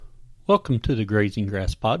Welcome to the Grazing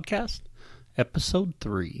Grass Podcast, Episode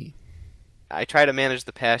 3. I try to manage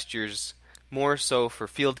the pastures more so for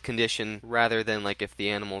field condition rather than like if the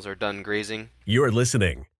animals are done grazing. You're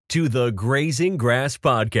listening to the Grazing Grass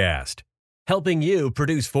Podcast, helping you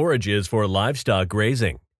produce forages for livestock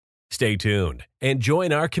grazing. Stay tuned and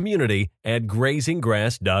join our community at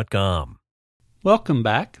grazinggrass.com. Welcome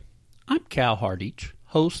back. I'm Cal Hardich,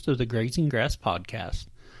 host of the Grazing Grass Podcast,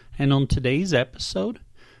 and on today's episode,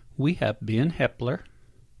 we have Ben Hepler.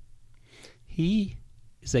 He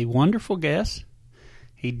is a wonderful guest.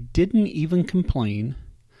 He didn't even complain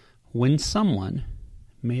when someone,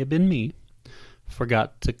 may have been me,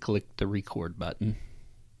 forgot to click the record button.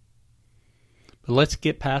 But let's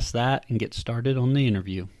get past that and get started on the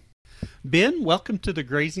interview. Ben, welcome to the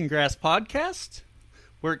Grazing Grass Podcast.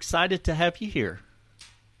 We're excited to have you here.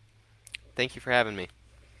 Thank you for having me.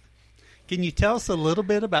 Can you tell us a little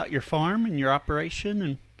bit about your farm and your operation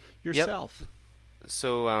and yourself? Yep.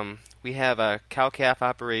 So we have a cow-calf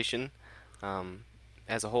operation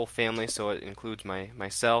as a whole family, so it includes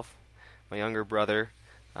myself, my younger brother,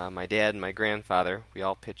 my dad, and my grandfather. We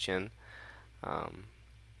all pitch in.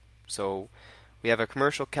 So we have a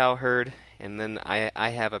commercial cow herd, and then I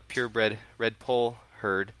have a purebred red poll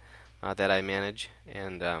herd that I manage,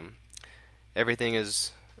 and everything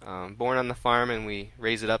is born on the farm, and we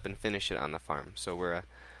raise it up and finish it on the farm. So we're a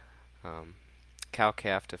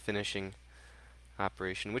cow-calf to finishing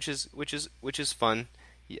operation, which is fun.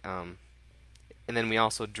 And then we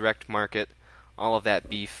also direct market all of that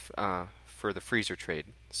beef for the freezer trade.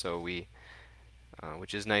 So we,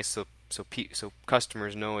 which is nice. So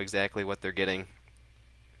customers know exactly what they're getting,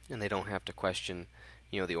 and they don't have to question,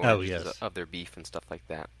 the origins of their beef and stuff like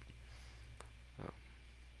that.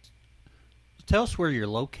 Tell us where you're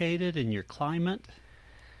located and your climate.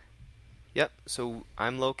 Yep. So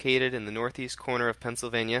I'm located in the northeast corner of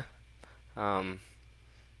Pennsylvania.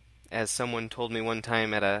 As someone told me one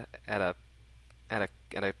time at an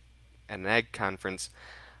ag conference,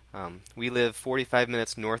 we live 45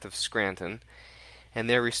 minutes north of Scranton, and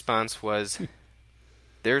their response was,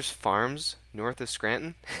 "There's farms north of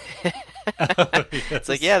Scranton." It's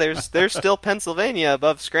like, yeah, there's still Pennsylvania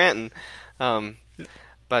above Scranton.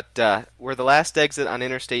 But we're the last exit on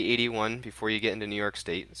Interstate 81 before you get into New York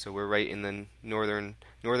State. So we're right in the northern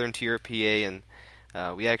tier of PA, and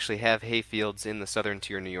we actually have hay fields in the southern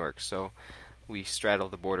tier of New York. So we straddle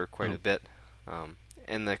the border quite a bit.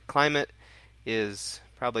 And the climate is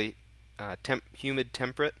probably humid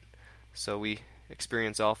temperate. So we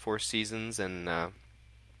experience all four seasons, and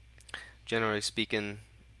generally speaking,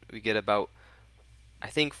 we get about, I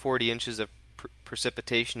think, 40 inches of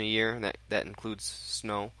precipitation a year, and that includes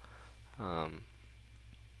snow.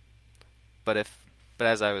 But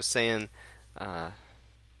as I was saying,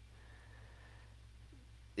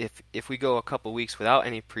 if we go a couple weeks without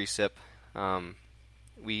any precip,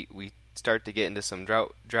 we start to get into some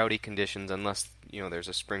droughty conditions, unless there's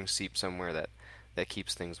a spring seep somewhere that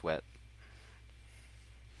keeps things wet.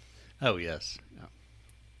 Oh yes.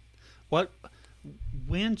 Yeah.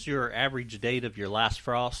 When's your average date of your last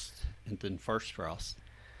frost and then first frost?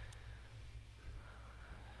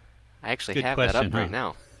 I actually Good have question, that up right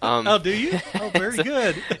now. Oh, do you? Oh, very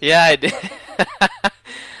good. Yeah, I did.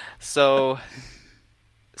 So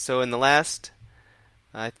in the last,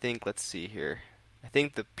 I think, let's see here. I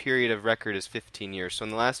think the period of record is 15 years. So in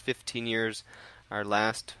the last 15 years, our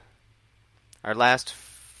last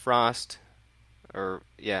frost in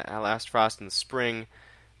the spring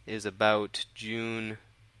is about June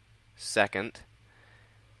 2nd.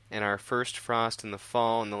 And our first frost in the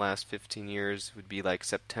fall in the last 15 years would be like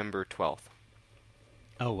September 12th.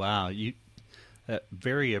 Oh, wow.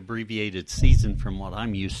 Very abbreviated season from what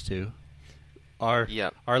I'm used to. Our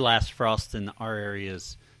last frost in our area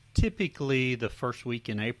is typically the first week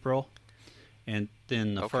in April, and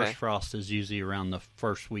then the first frost is usually around the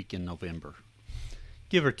first week in November.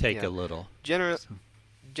 Give or take a little.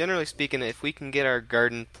 Generally speaking, if we can get our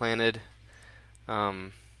garden planted,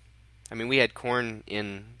 we had corn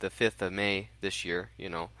in the 5th of May this year,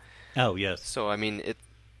 Oh, yes. So,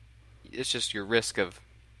 it's just your risk of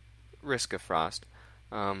frost.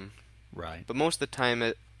 Right. But most of the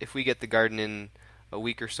time, if we get the garden in a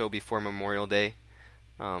week or so before Memorial Day,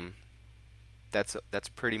 that's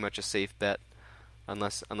pretty much a safe bet,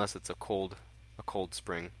 unless it's a cold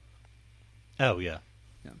spring. Oh, yeah.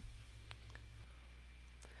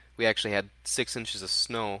 We actually had 6 inches of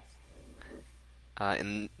snow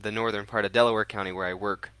in the northern part of Delaware County where I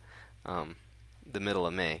work, the middle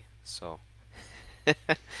of May. So,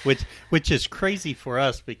 which is crazy for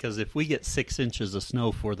us, because if we get 6 inches of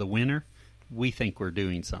snow for the winter, we think we're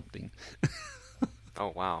doing something.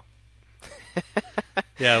 Oh, wow.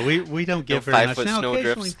 Yeah, we don't No get very much 5-foot now.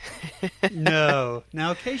 snowdrifts. No.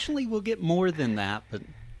 Now occasionally we'll get more than that,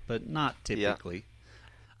 but not Yeah. typically.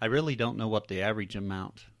 I really don't know what the average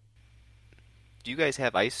amount. Do you guys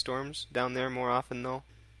have ice storms down there more often though?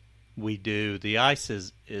 We do. The ice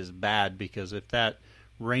is bad because if that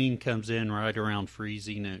rain comes in right around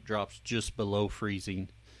freezing and it drops just below freezing,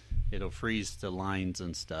 it'll freeze the lines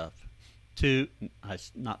and stuff.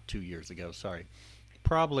 Not 2 years ago, sorry.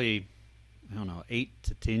 Probably, I don't know, 8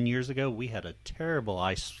 to 10 years ago, we had a terrible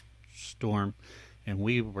ice storm and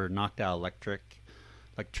we were knocked out of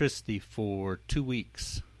electricity for 2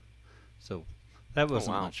 weeks. So that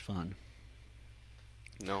wasn't wow. much fun.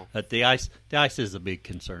 No. But the ice is a big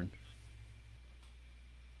concern.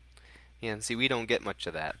 Yeah, and see, we don't get much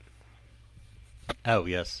of that. Oh,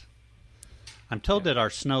 yes. I'm told that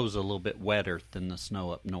our snow's a little bit wetter than the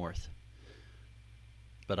snow up north.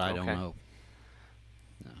 But I don't know.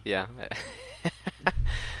 No. Yeah.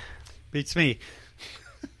 Beats me.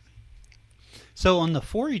 So on the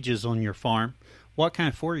forages on your farm, what kind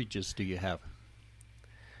of forages do you have?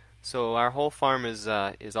 So our whole farm is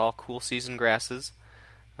all cool season grasses,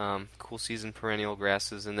 cool season perennial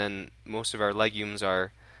grasses, and then most of our legumes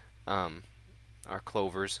are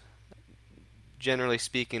clovers. Generally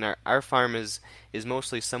speaking, our farm is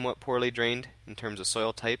mostly somewhat poorly drained in terms of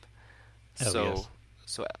soil type. Yes.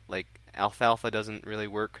 So like alfalfa doesn't really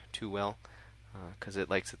work too well because it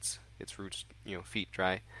likes its roots, feet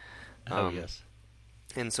dry. Yes.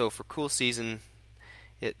 And so for cool season,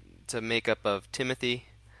 it's a makeup of timothy,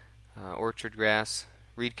 orchard grass,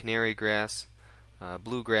 reed canary grass,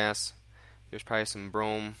 bluegrass. There's probably some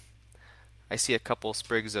brome. I see a couple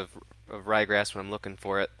sprigs of ryegrass when I'm looking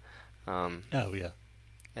for it. Yeah.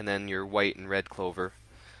 And then your white and red clover.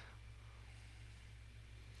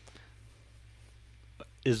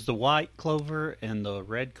 Is the white clover and the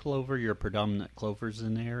red clover your predominant clovers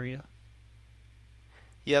in the area?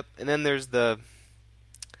 Yep, and then there's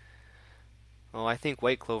I think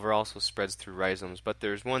white clover also spreads through rhizomes, but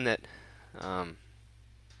there's one that, but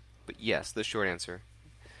yes, the short answer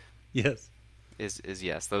Yes. is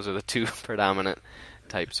yes. Those are the two predominant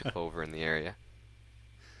types of clover in the area.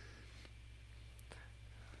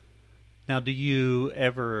 Now, do you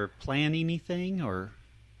ever plant anything or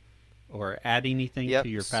add anything Yep. to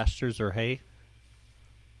your pastures or hay?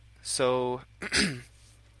 So,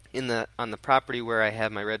 on the property where I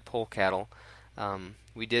have my red pole cattle,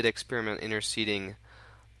 we did experiment interseeding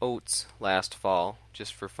oats last fall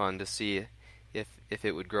just for fun to see if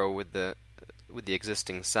it would grow with the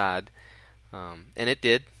existing sod, and it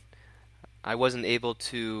did. I wasn't able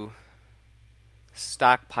to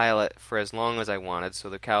stockpile it for as long as I wanted, so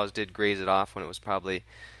the cows did graze it off when it was probably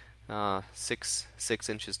 6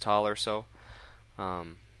 inches tall or so.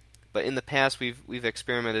 But in the past, we've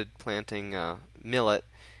experimented planting millet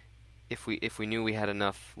if we knew we had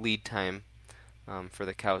enough lead time for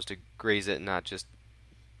the cows to graze it, not just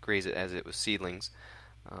graze it as it was seedlings.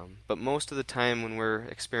 But most of the time when we're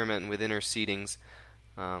experimenting with interseedings,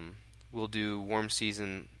 we'll do warm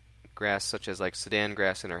season grass such as like Sudan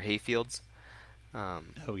grass in our hay fields.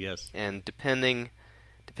 Yes. And depending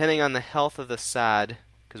on the health of the sod,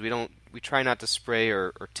 because we try not to spray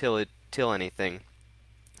or till anything.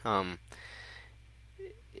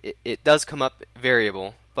 It does come up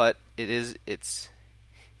variable, but it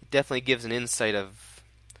definitely gives an insight of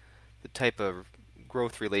the type of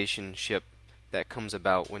growth relationship that comes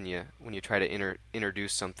about when you try to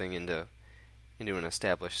introduce something into an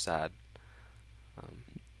established sod.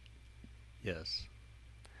 Yes.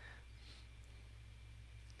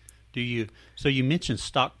 So you mentioned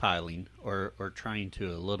stockpiling or trying to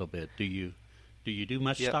a little bit. Do you do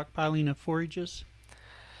much Yep. stockpiling of forages?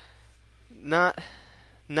 Not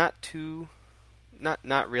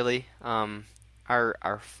really.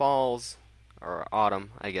 Our falls or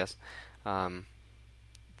autumn, I guess,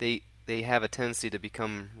 they have a tendency to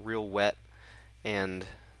become real wet, and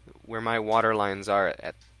where my water lines are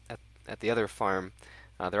at the other farm,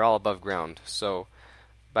 they're all above ground. So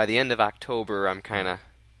by the end of October, I'm kind of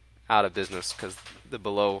out of business because the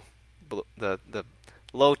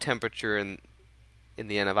low temperature in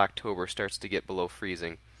the end of October starts to get below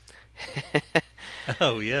freezing.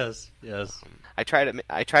 Oh yes. I try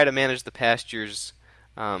to manage the pastures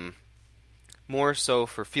more so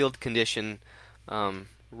for field condition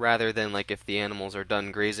rather than like if the animals are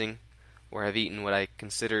done grazing or have eaten what I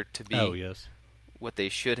consider to be what they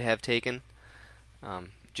should have taken,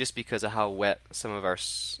 just because of how wet some of our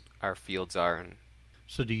fields are. And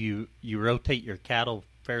so do you rotate your cattle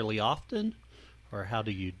fairly often, or how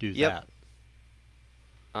do you do Yep.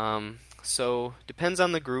 that? So depends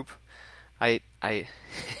on the group. I I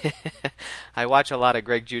I watch a lot of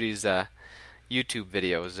Greg Judy's YouTube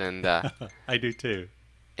videos, and I do too.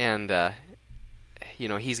 and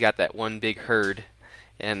he's got that one big herd,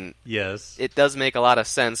 and Yes. it does make a lot of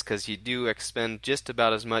sense because you do expend just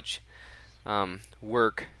about as much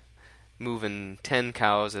work moving 10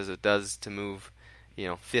 cows as it does to move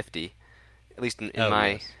 50. At least in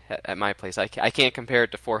at my place. I can't compare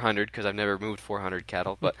it to 400 because I've never moved 400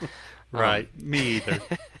 cattle, but right, me either.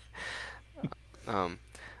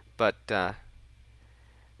 But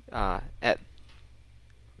at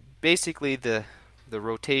basically the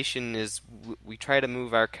rotation is we try to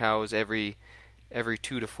move our cows every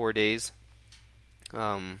 2 to 4 days.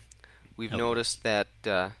 We've noticed that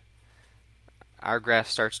our grass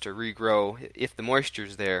starts to regrow if the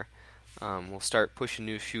moisture's there. We'll start pushing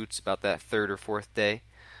new shoots about that third or fourth day,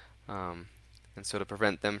 and so to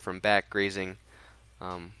prevent them from back grazing,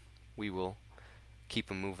 we will keep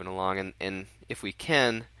them moving along. And if we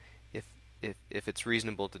can, if it's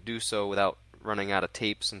reasonable to do so without running out of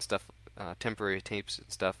tapes and stuff, temporary tapes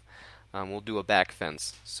and stuff, we'll do a back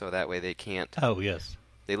fence so that way they can't. Oh yes.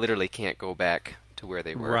 They literally can't go back to where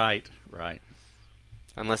they were. Right.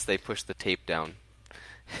 Unless they push the tape down.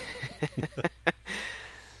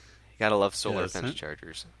 You gotta love solar fence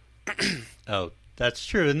chargers. Oh, that's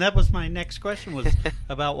true. And that was my next question was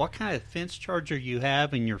about what kind of fence charger you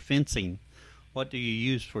have in your fencing. What do you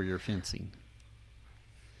use for your fencing?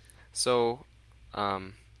 So,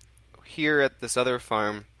 here at this other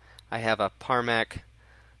farm, I have a Parmac,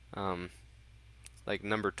 like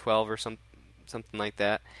number 12 or something like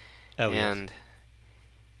that. Oh, and yes.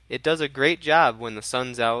 It does a great job when the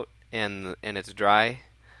sun's out and it's dry.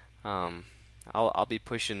 I'll be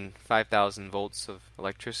pushing 5,000 volts of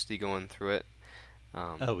electricity going through it.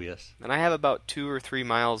 Oh yes. And I have about 2 or 3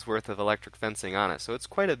 miles worth of electric fencing on it, so it's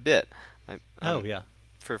quite a bit. Yeah.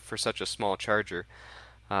 For such a small charger.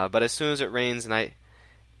 But as soon as it rains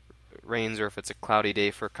or if it's a cloudy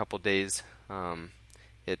day for a couple days,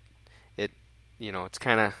 it's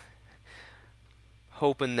kind of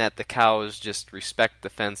hoping that the cows just respect the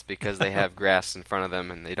fence because they have grass in front of them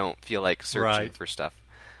and they don't feel like searching for stuff.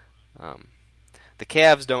 The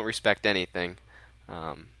calves don't respect anything,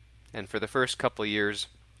 and for the first couple years,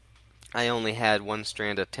 I only had one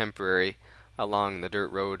strand of temporary along the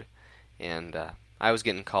dirt road, and I was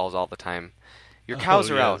getting calls all the time. Your cows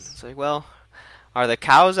are out. It's like, well, are the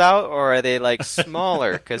cows out or are they like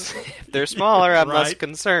smaller? Because if they're smaller, I'm less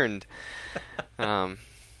concerned.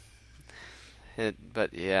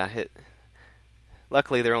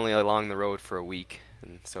 Luckily, they're only along the road for a week,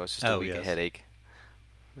 and so it's just a week of headache.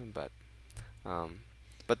 But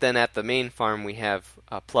then at the main farm, we have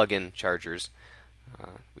plug-in chargers.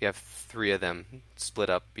 We have 3 of them split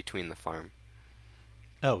up between the farm.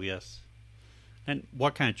 Oh, yes. And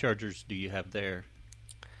what kind of chargers do you have there?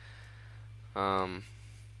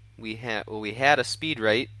 We had a Speed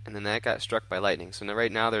Right, and then that got struck by lightning. So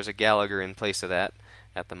right now there's a Gallagher in place of that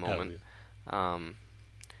at the moment. Oh, yeah.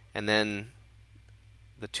 And then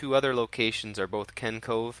the 2 other locations are both Ken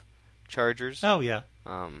Cove chargers. Oh yeah.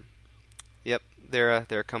 Yep, they're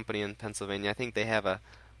a company in Pennsylvania. I think they have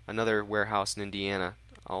another warehouse in Indiana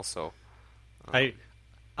also. I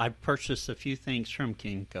purchased a few things from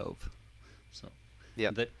Ken Cove, so yeah,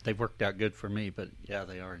 they worked out good for me. But yeah,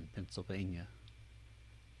 they are in Pennsylvania.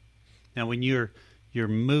 Now, when you're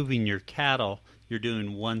moving your cattle, you're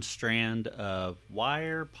doing one strand of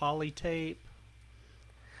wire, poly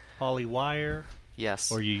wire.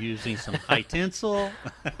 Yes. Or are you using some high tensile?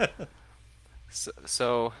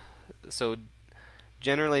 So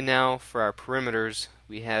generally now for our perimeters,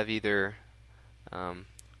 we have either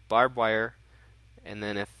barbed wire, and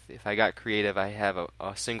then if I got creative, I have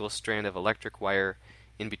a single strand of electric wire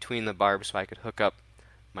in between the barbs so I could hook up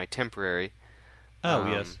my temporary. Oh,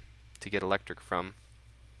 yes. To get electric from.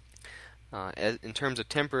 In terms of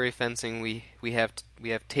temporary fencing, we have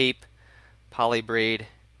tape, poly braid,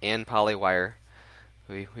 and poly wire.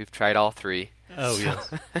 We've tried all 3. Oh, so.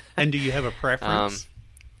 Yes. And do you have a preference?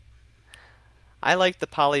 I like the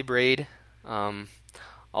poly braid,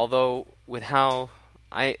 although with how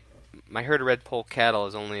my herd of red poll cattle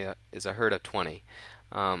is a herd of 20,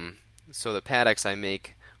 so the paddocks I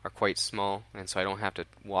make are quite small, and so I don't have to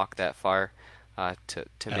walk that far to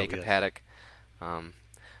make a paddock.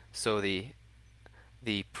 So the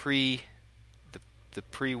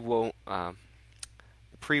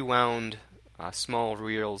pre-wound small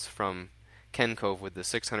reels from Ken Cove with the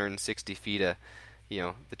 660 feet of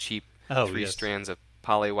the cheap 3 strands of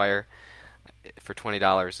poly wire for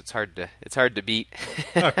 $20. It's hard to beat.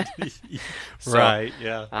 Right.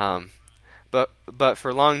 Yeah. But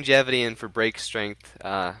for longevity and for brake strength,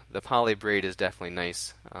 the poly braid is definitely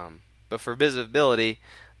nice. But for visibility,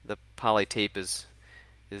 the poly tape is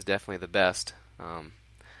definitely the best.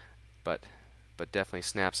 But definitely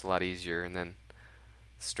snaps a lot easier, and then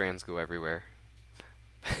strands go everywhere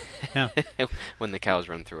Now, when the cows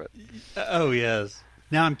run through it. oh yes.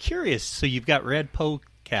 Now I'm curious. So you've got red poke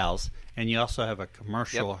cows, and you also have a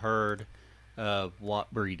commercial herd of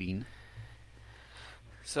what breeding?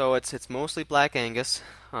 So it's mostly Black Angus,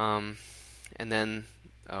 and then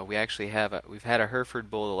we've had a Hereford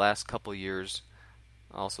bull the last couple years,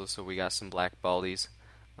 also. So we got some Black Baldies,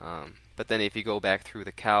 but then if you go back through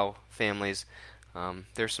the cow families,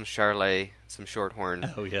 there's some Charolais, some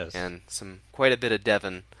Shorthorn, Oh yes. and quite a bit of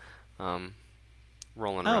Devon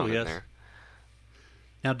rolling around in yes. there.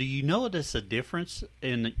 Now, do you notice a difference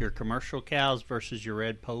in your commercial cows versus your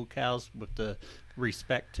red poke cows with the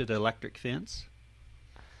respect to the electric fence?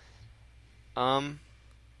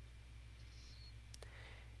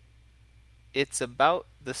 It's about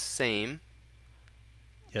the same.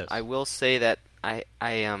 Yes. I will say that I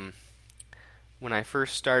when I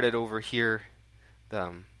first started over here,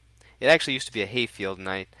 it actually used to be a hayfield, and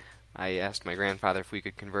I asked my grandfather if we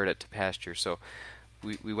could convert it to pasture. So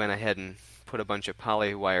we went ahead and put a bunch of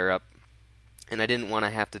poly wire up, and I didn't want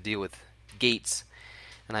to have to deal with gates,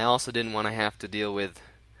 and I also didn't want to have to deal with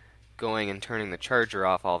going and turning the charger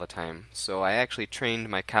off all the time. So I actually trained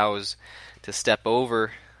my cows to step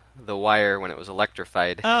over the wire when it was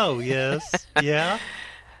electrified. Oh yes. Yeah.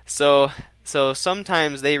 So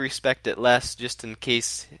sometimes they respect it less, just in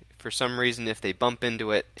case, for some reason, if they bump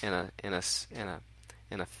into it and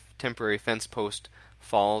a temporary fence post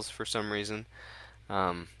falls for some reason,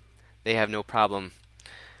 they have no problem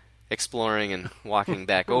exploring and walking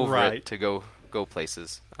back over Right. it to go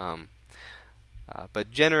places.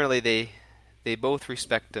 But generally, they both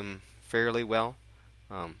respect them fairly well,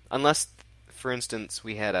 unless, for instance,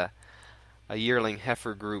 we had a yearling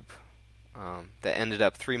heifer group that ended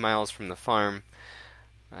up 3 miles from the farm,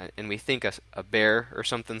 and we think a bear or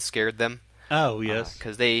something scared them. Oh yes.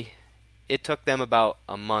 Because it took them about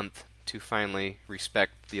a month to finally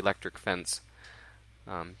respect the electric fence,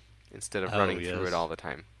 instead of running through it all the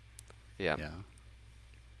time. Yeah.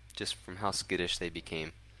 Just from how skittish they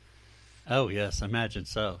became. Oh yes, I imagine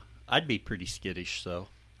so. I'd be pretty skittish, so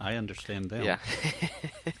I understand them. Yeah.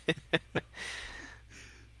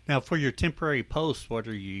 Now, for your temporary post, what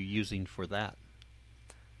are you using for that?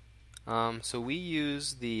 So we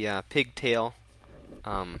use the pigtail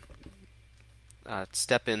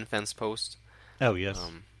step-in fence post. Oh yes.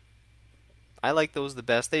 I like those the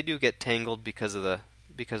best. They do get tangled because of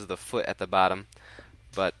the foot at the bottom,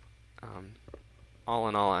 but all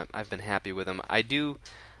in all, I've been happy with them.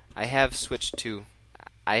 I have switched to,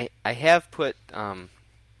 I have put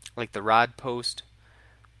like the rod post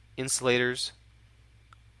insulators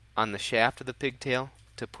on the shaft of the pigtail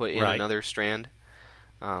to put in another strand,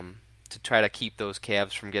 to try to keep those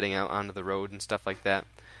calves from getting out onto the road and stuff like that,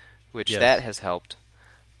 which that has helped.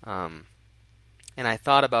 And I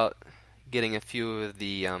thought about getting a few of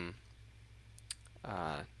the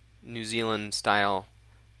New Zealand style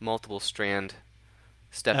multiple strand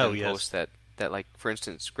step-in posts that like, for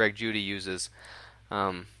instance, Greg Judy uses.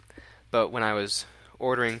 But when I was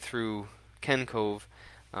ordering through Ken Cove,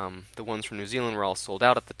 the ones from New Zealand were all sold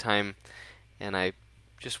out at the time, and I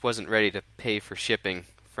just wasn't ready to pay for shipping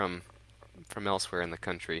from elsewhere in the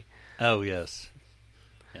country. Oh yes.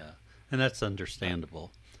 Yeah, and that's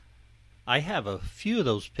understandable. I have a few of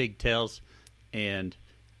those pigtails, and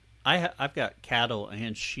I've got cattle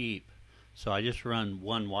and sheep, so I just run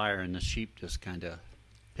one wire, and the sheep just kind of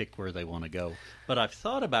pick where they want to go. But I've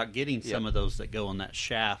thought about getting some of those that go on that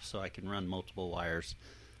shaft so I can run multiple wires.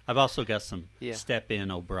 I've also got some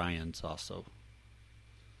step-in O'Briens also.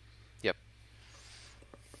 Yep.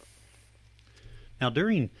 Now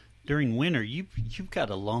during winter, you've got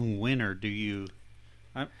a long winter. Do you?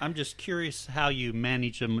 I'm just curious how you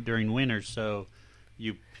manage them during winter. So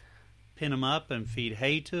you pin them up and feed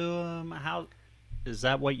hay to them. How is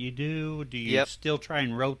that what you do? Do you still try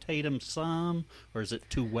and rotate them some, or is it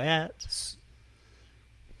too wet?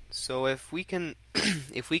 So if we can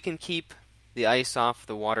keep the ice off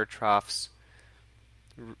the water troughs,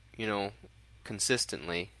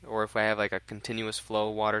 consistently, or if I have like a continuous flow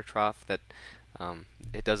water trough that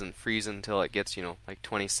it doesn't freeze until it gets like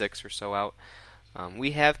 26 or so out.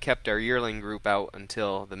 We have kept our yearling group out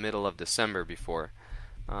until the middle of December before,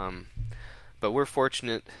 but we're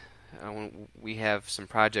fortunate. We have some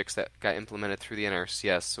projects that got implemented through the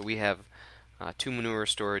NRCS, so we have 2 manure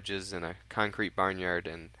storages and a concrete barnyard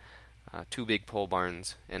and 2 big pole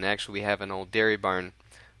barns, and actually we have an old dairy barn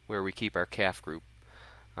where we keep our calf group.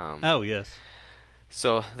 Oh, yes.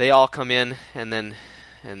 So they all come in, and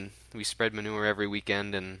we spread manure every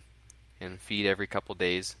weekend and feed every couple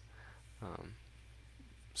days.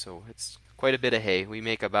 So it's quite a bit of hay. We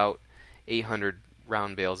make about 800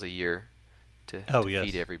 round bales a year to yes.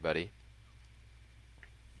 feed everybody.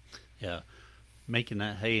 Yeah. Making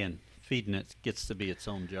that hay and feeding it gets to be its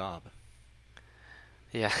own job.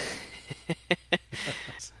 Yeah.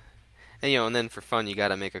 And then for fun, you got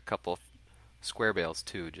to make a couple square bales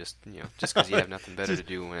too, just because you have nothing better to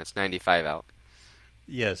do when it's 95 out.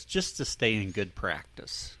 Yes, just to stay in good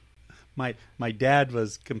practice. My dad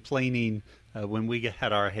was complaining when we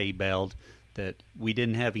had our hay baled that we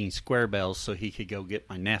didn't have any square bales, so he could go get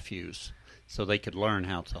my nephews so they could learn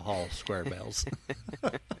how to haul square bales.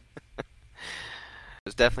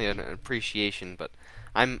 It's definitely an appreciation, but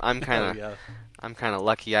I'm kind of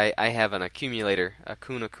lucky. I have an accumulator, a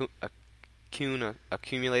Kuhn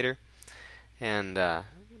accumulator, and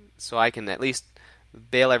so I can at least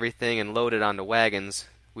bale everything and load it onto wagons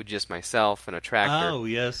with just myself and a tractor. Oh,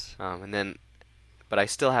 yes. But I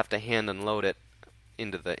still have to hand unload it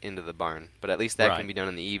into the barn. But at least that Right. can be done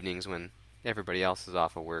in the evenings when everybody else is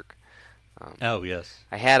off of work. Oh, yes.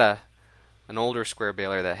 I had an older square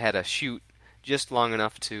baler that had a chute just long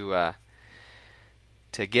enough to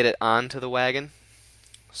get it onto the wagon.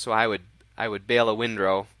 So I would bale a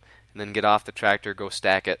windrow and then get off the tractor, go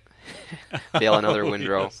stack it, bale another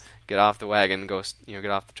windrow, yes. get off the wagon, get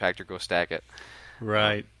off the tractor, go stack it.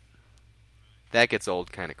 Right. That gets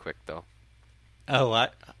old kind of quick though. Oh,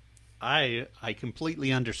 I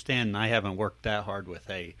completely understand, and I haven't worked that hard with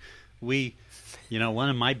hay. One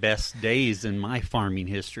of my best days in my farming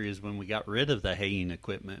history is when we got rid of the haying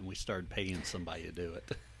equipment and we started paying somebody to do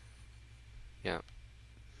it. Yeah.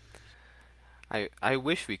 I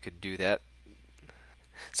wish we could do that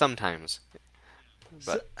sometimes.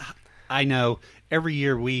 But I know every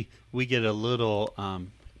year we get a little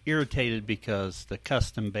irritated because the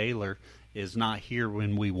custom baler is not here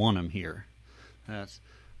when we want him here.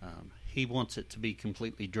 He wants it to be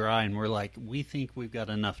completely dry, and we're like, we think we've got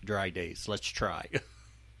enough dry days. Let's try.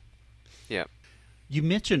 Yeah. You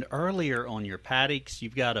mentioned earlier on your paddocks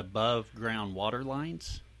you've got above ground water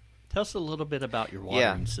lines. Tell us a little bit about your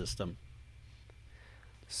watering system.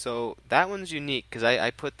 So that one's unique because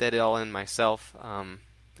I put that all in myself. I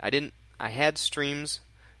had streams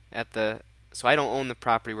so I don't own the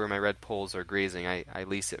property where my red poles are grazing. I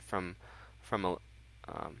lease it from a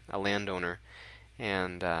landowner,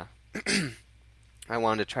 and I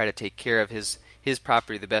wanted to try to take care of his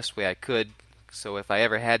property the best way I could. So if I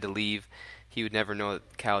ever had to leave, he would never know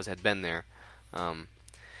that cows had been there.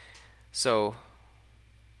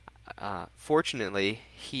 Fortunately,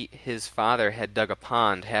 his father had dug a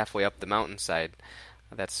pond halfway up the mountainside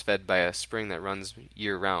that's fed by a spring that runs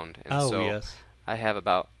year round. And Yes. I have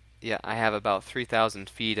about 3,000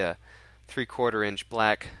 feet of 3/4 inch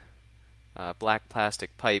black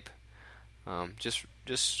plastic pipe, just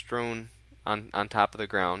strewn on top of the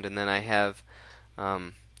ground, and then I have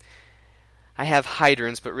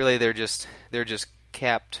hydrants, but really they're just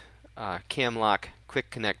capped cam lock quick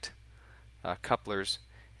connect couplers.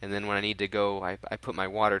 And then when I need to go, I put my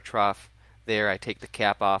water trough there. I take the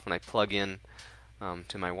cap off and I plug in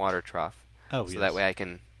to my water trough. So that way I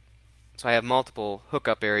can. So I have multiple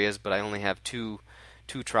hookup areas, but I only have two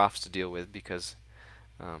troughs to deal with because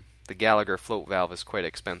the Gallagher float valve is quite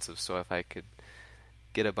expensive. So if I could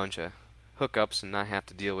get a bunch of hookups and not have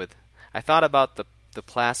to deal with, I thought about the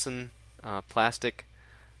plastic, auto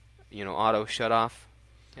shutoff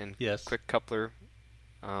and quick coupler.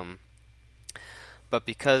 But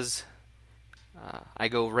because I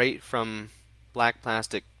go right from black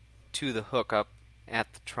plastic to the hookup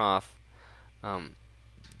at the trough,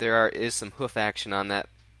 there is some hoof action on that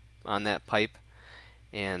pipe,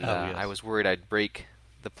 and I was worried I'd break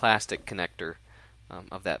the plastic connector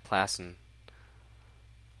of that plastin.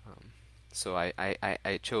 So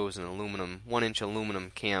I chose an 1-inch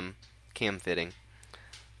aluminum cam fitting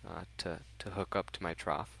to hook up to my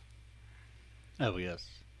trough. Oh, yes.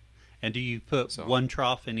 And do you put one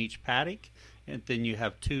trough in each paddock, and then you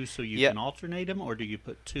have two so you can alternate them, or do you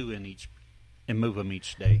put two in each and move them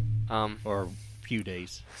each day or a few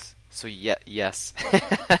days? So yes.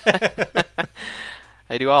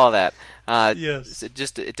 I do all of that. Yes.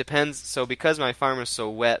 It depends. So because my farm is so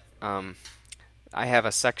wet, I have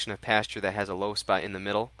a section of pasture that has a low spot in the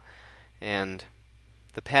middle, and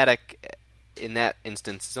the paddock in that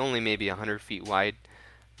instance is only maybe 100 feet wide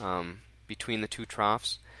between the two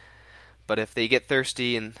troughs. But if they get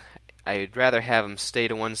thirsty, and I'd rather have them stay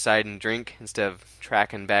to one side and drink instead of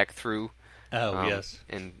tracking back through. Oh, yes.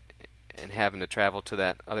 And and having to travel to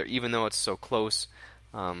that other, even though it's so close,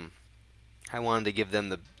 I wanted to give them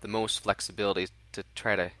the most flexibility to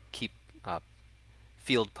try to keep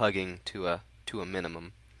field pugging to a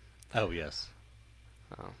minimum. Oh yes.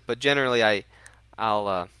 But generally,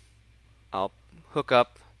 I'll hook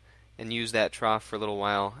up and use that trough for a little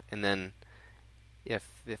while, and then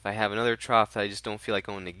if I have another trough that I just don't feel like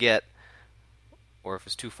going to get, or if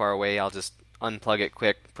it's too far away, I'll just unplug it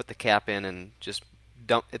quick, put the cap in, and just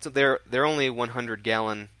dump. They're only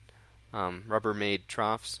 100-gallon Rubbermaid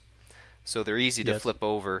troughs, so they're easy to flip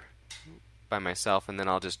over by myself, and then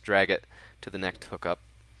I'll just drag it to the next hookup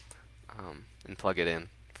and plug it in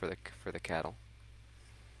for the cattle.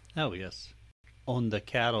 Oh yes. On the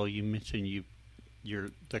cattle, you mentioned you're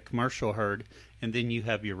the commercial herd, and then you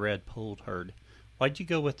have your red polled herd. Why'd you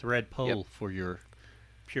go with the red poll for your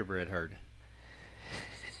purebred herd?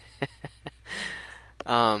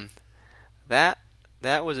 That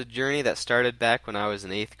was a journey that started back when I was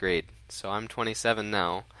in 8th grade. So I'm 27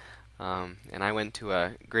 now, and I went to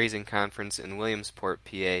a grazing conference in Williamsport,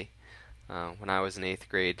 PA, when I was in 8th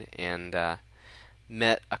grade, and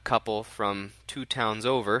met a couple from 2 towns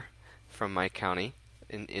over from my county,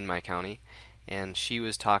 in my county, and she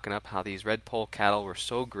was talking up how these red poll cattle were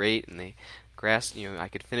so great, and they grass, I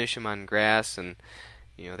could finish them on grass, and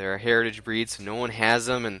they're a heritage breed, so no one has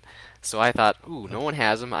them, and so I thought, ooh, no one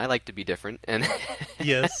has them. I like to be different, and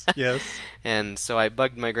yes. And so I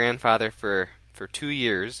bugged my grandfather for 2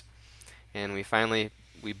 years, and we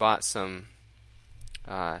bought some.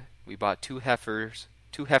 We bought two heifer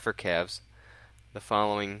calves, the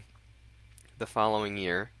following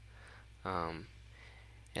year,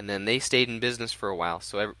 and then they stayed in business for a while.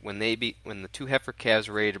 So when the 2 heifer calves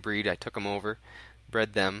were ready to breed, I took them over,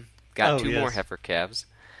 bred them, got 2 more heifer calves.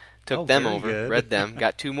 Took them over, bred them,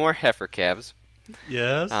 got 2 more heifer calves.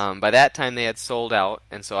 Yes. By that time, they had sold out,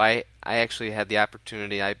 and so I actually had the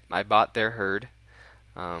opportunity. I bought their herd,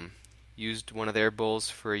 used one of their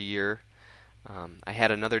bulls for a year. I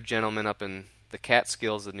had another gentleman up in the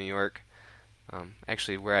Catskills of New York,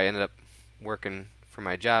 actually where I ended up working for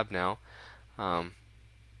my job now,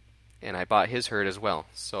 and I bought his herd as well.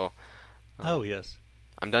 So. Yes.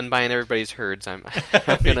 I'm done buying everybody's herds. I'm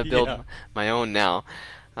going to build my own now.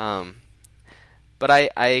 But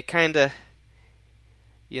I kind of,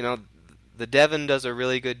 the Devon does a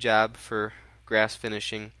really good job for grass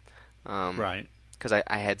finishing. Right. Because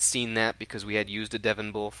I had seen that because we had used a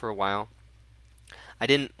Devon bull for a while. I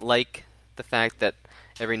didn't like the fact that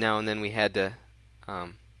every now and then we had to,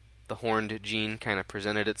 the horned gene kind of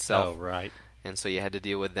presented itself. Oh, right. And so you had to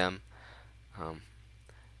deal with them.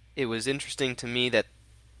 It was interesting to me that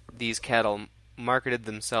these cattle marketed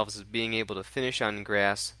themselves as being able to finish on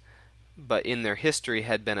grass, but in their history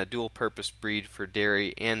had been a dual-purpose breed for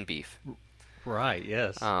dairy and beef. Right,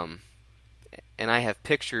 yes. And I have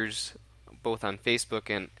pictures both on Facebook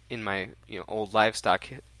and in my old livestock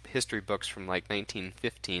history books from like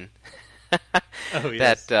 1915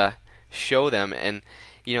 that show them, and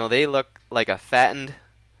they look like a fattened,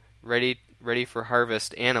 ready for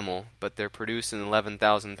harvest animal, but they're producing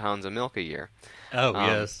 11,000 pounds of milk a year. Oh,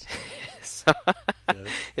 yes. So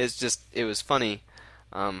it was funny.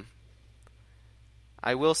 I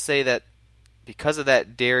will say that because of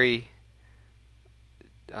that dairy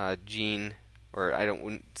gene, or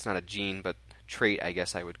it's not a gene, but trait, I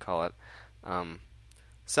guess I would call it.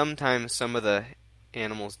 Sometimes some of the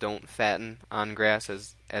animals don't fatten on grass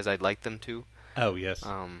as I'd like them to. Oh, yes.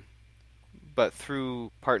 But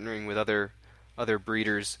through partnering with other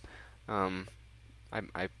breeders, I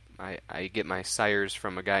get my sires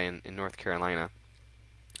from a guy in North Carolina,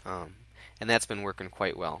 and that's been working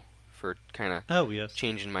quite well for kind of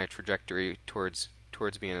changing my trajectory towards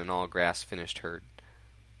being an all grass finished herd.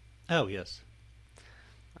 Oh yes.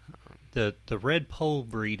 The red poll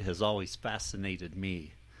breed has always fascinated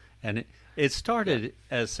me, and it started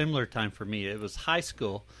at a similar time for me. It was high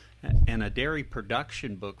school, and a dairy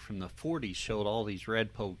production book from the 40s showed all these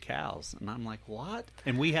red poll cows, and I'm like, what?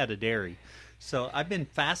 And we had a dairy. So I've been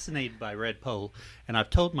fascinated by red poll, and I've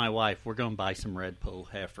told my wife we're going to buy some red poll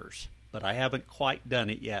heifers, but I haven't quite done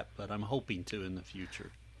it yet, but I'm hoping to in the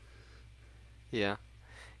future. Yeah,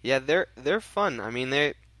 they're fun. I mean,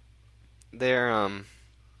 they're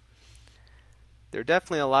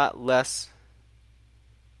definitely a lot less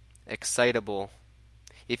excitable.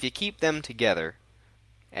 If you keep them together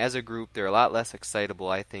as a group, they're a lot less excitable,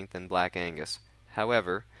 I think, than Black Angus.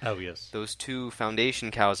 However, those 2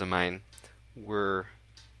 foundation cows of mine were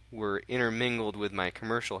intermingled with my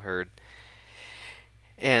commercial herd,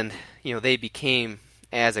 and they became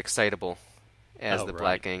as excitable as the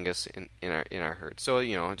Black Angus in our herd. So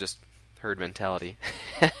just herd mentality.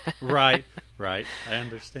 Right, right. I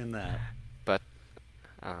understand that. But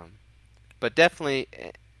definitely,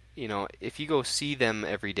 if you go see them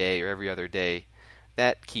every day or every other day,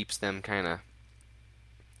 that keeps them kind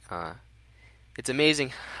of. It's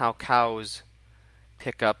amazing how cows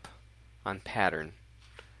pick up on pattern.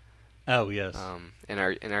 Oh, yes. And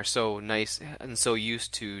are so nice and so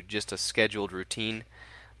used to just a scheduled routine.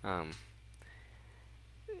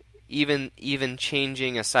 Even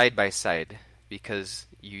changing a side by side, because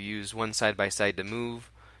you use one side by side to move,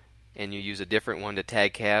 and you use a different one to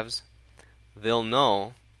tag calves. They'll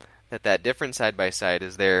know that different side by side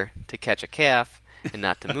is there to catch a calf and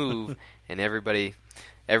not to move, and everybody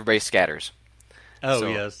scatters. Oh, so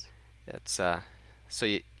yes. It's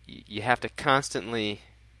so you have to constantly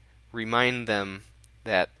remind them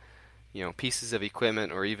that pieces of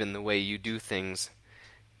equipment or even the way you do things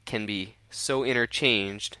can be so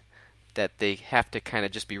interchanged that they have to kind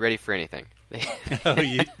of just be ready for anything. Oh,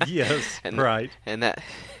 yes, right. And that,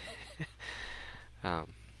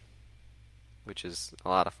 which is a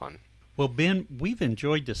lot of fun. Well, Ben, we've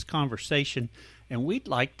enjoyed this conversation, and we've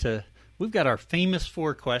got our famous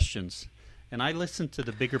 4 questions. And I listened to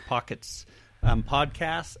the Bigger Pockets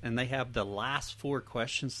podcast, and they have the last 4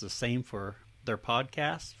 questions the same for their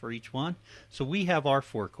podcast for each one. So we have our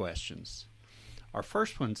 4 questions. Our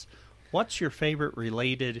first one's, what's your favorite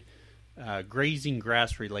related grazing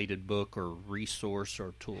grass-related book or resource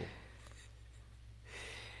or tool?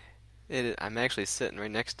 I'm actually sitting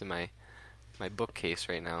right next to my bookcase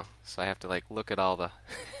right now, so I have to look at all the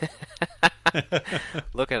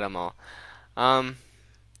look at them all. I'm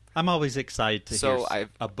always excited to hear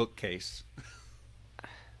a bookcase.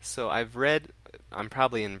 So I've read. I'm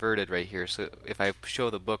probably inverted right here, so if I show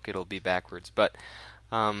the book, it'll be backwards. But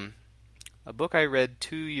a book I read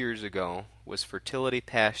 2 years ago was Fertility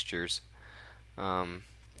Pastures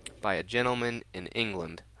by a gentleman in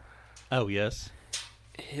England. Oh, yes.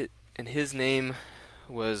 And his name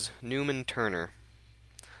was Newman Turner.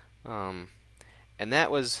 And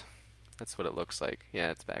that's what it looks like.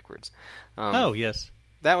 Yeah, it's backwards. Oh, yes.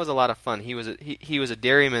 That was a lot of fun. He was a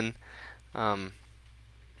dairyman that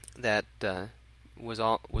was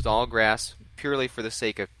all grass purely for the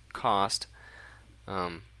sake of cost.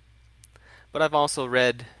 But I've also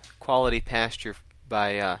read Quality Pasture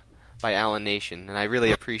by Alan Nation, and I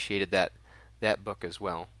really appreciated that book as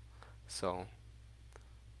well. So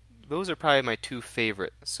those are probably my 2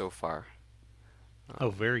 favorite so far. Oh,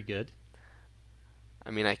 very good.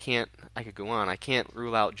 I mean, I could go on. I can't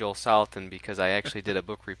rule out Joel Salatin because I actually did a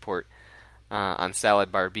book report on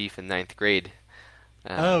salad bar beef in 9th grade.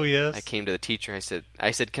 Oh, yes. I came to the teacher. I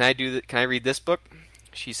said, can I read this book?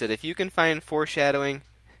 She said, if you can find foreshadowing,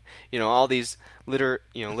 all these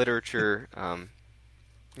literature,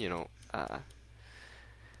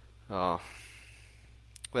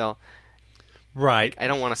 right. I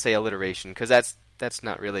don't want to say alliteration because that's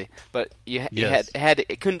not really. But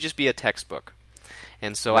it couldn't just be a textbook.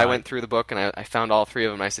 And so right. I went through the book and I found all 3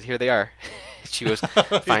 of them. I said, "Here they are." She goes,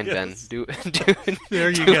 "Fine, yes. Ben. There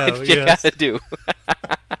you go. What you gotta do."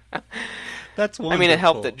 That's wonderful. I mean, it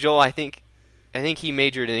helped that Joel. I think he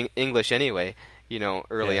majored in English anyway.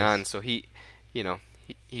 Early on, so he's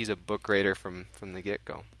a book grader from the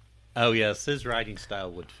get-go. Oh yes, his writing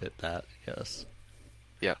style would fit that. Yes.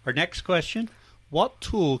 Yeah. Our next question: what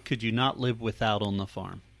tool could you not live without on the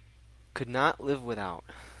farm? Could not live without.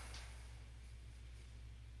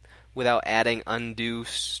 Without adding undue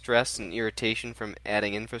stress and irritation from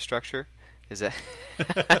adding infrastructure? Is that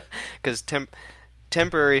because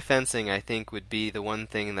temporary fencing, I think, would be the one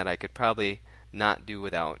thing that I could probably not do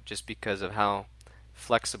without, just because of how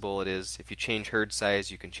flexible it is. If you change herd size,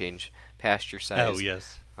 you can change pasture size. Oh,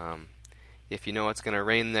 yes. If you know it's going to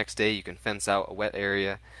rain the next day, you can fence out a wet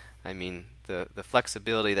area. I mean, the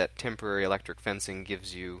flexibility that temporary electric fencing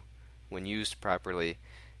gives you when used properly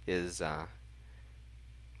is an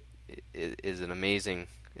amazing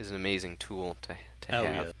tool to have.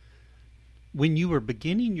 Yeah. When you were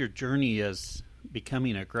beginning your journey as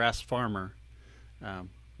becoming a grass farmer,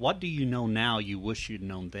 what do you know now you wish you'd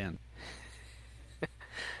known then?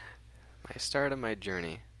 My start of my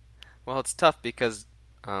journey. Well, it's tough because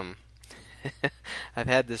I've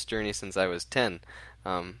had this journey since I was 10.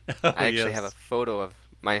 I actually have a photo of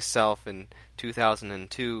myself in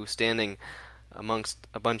 2002 standing amongst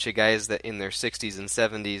a bunch of guys that in their 60s and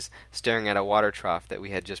 70s staring at a water trough that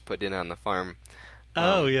we had just put in on the farm.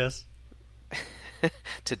 Oh, yes.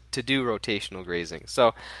 to do rotational grazing.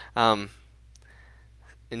 So, in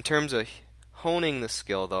terms of honing the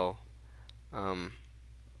skill, though,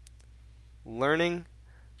 learning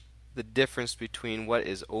the difference between what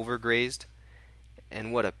is overgrazed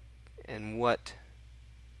and and what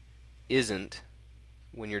isn't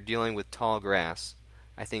when you're dealing with tall grass,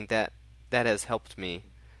 I think that has helped me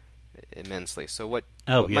immensely. So what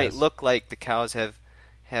might look like the cows have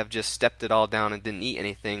just stepped it all down and didn't eat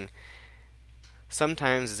anything,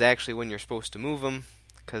 sometimes is actually when you're supposed to move them,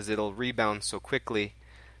 because it'll rebound so quickly.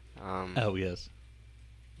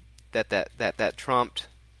 That trumped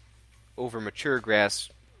over mature grass,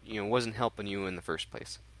 wasn't helping you in the first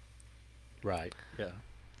place. Right. Yeah.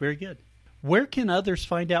 Very good. Where can others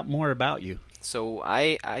find out more about you? So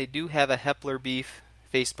I do have a Hepler Beef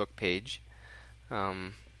Facebook page.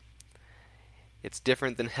 It's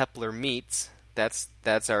different than Hepler Meats.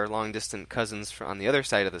 That's our long-distance cousins on the other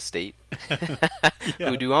side of the state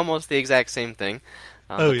who do almost the exact same thing.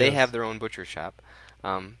 But they have their own butcher shop.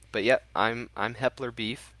 But yeah, I'm Hepler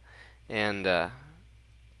Beef, and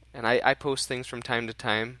I post things from time to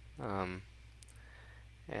time.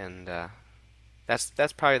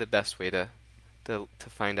 That's probably the best way to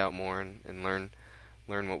find out more and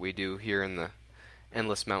learn what we do here in the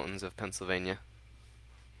endless mountains of Pennsylvania.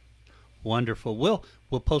 Wonderful.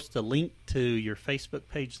 We'll post a link to your Facebook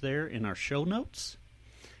page there in our show notes.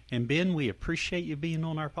 And Ben, we appreciate you being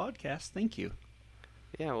on our podcast. Thank you.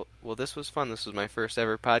 Yeah, well, this was fun. This was my first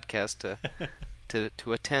ever podcast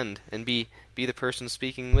to attend and be the person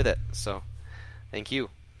speaking with it. So, thank you.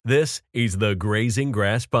 This is the Grazing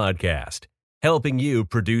Grass Podcast, helping you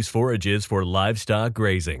produce forages for livestock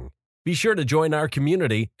grazing. Be sure to join our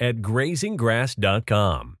community at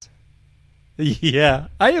grazinggrass.com. Yeah,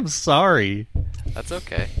 I am sorry. That's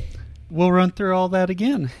okay. We'll run through all that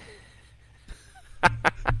again.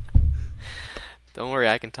 Don't worry,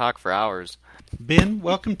 I can talk for hours. Ben,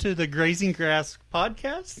 welcome to the Grazing Grass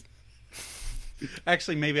Podcast.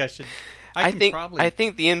 Actually, maybe I should. I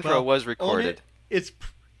think the intro was recorded.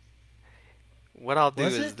 What I'll do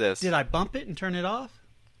is this. Did I bump it and turn it off?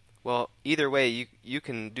 Well, either way, you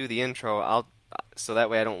can do the intro. So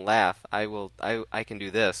that way I don't laugh. I can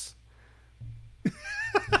do this.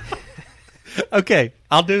 Okay,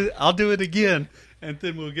 I'll do it again, and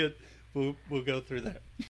then we'll go through that.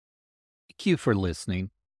 Thank you for listening.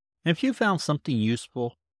 If you found something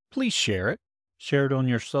useful, please share it. Share it on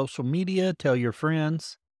your social media. Tell your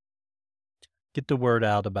friends. Get the word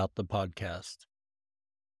out about the podcast.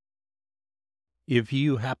 If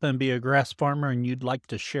you happen to be a grass farmer and you'd like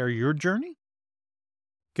to share your journey,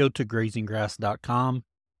 go to grazinggrass.com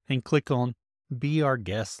and click on Be Our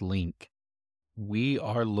Guest link. We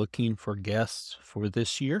are looking for guests for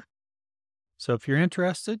this year. So if you're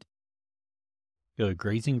interested, go to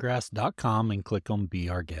grazinggrass.com and click on Be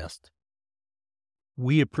Our Guest.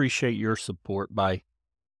 We appreciate your support by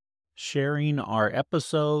sharing our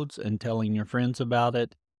episodes and telling your friends about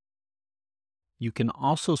it. You can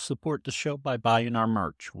also support the show by buying our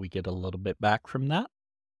merch. We get a little bit back from that.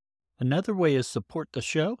 Another way to support the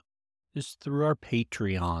show is through our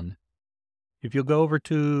Patreon. If you'll go over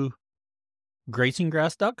to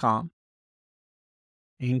grazinggrass.com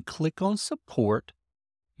and click on support,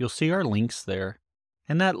 you'll see our links there,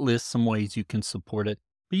 and that lists some ways you can support it.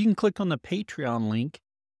 But you can click on the Patreon link,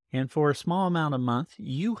 and for a small amount a month,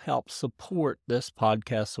 you help support this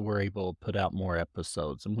podcast so we're able to put out more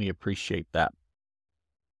episodes, and we appreciate that.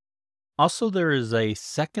 Also, there is a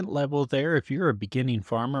second level there if you're a beginning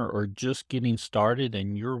farmer or just getting started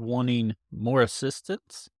and you're wanting more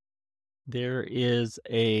assistance. There is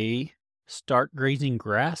a Start Grazing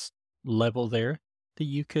Grass level there that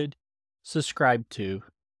you could subscribe to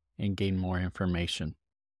and gain more information.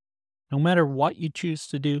 No matter what you choose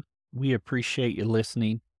to do, we appreciate you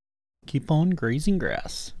listening. Keep on grazing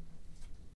grass.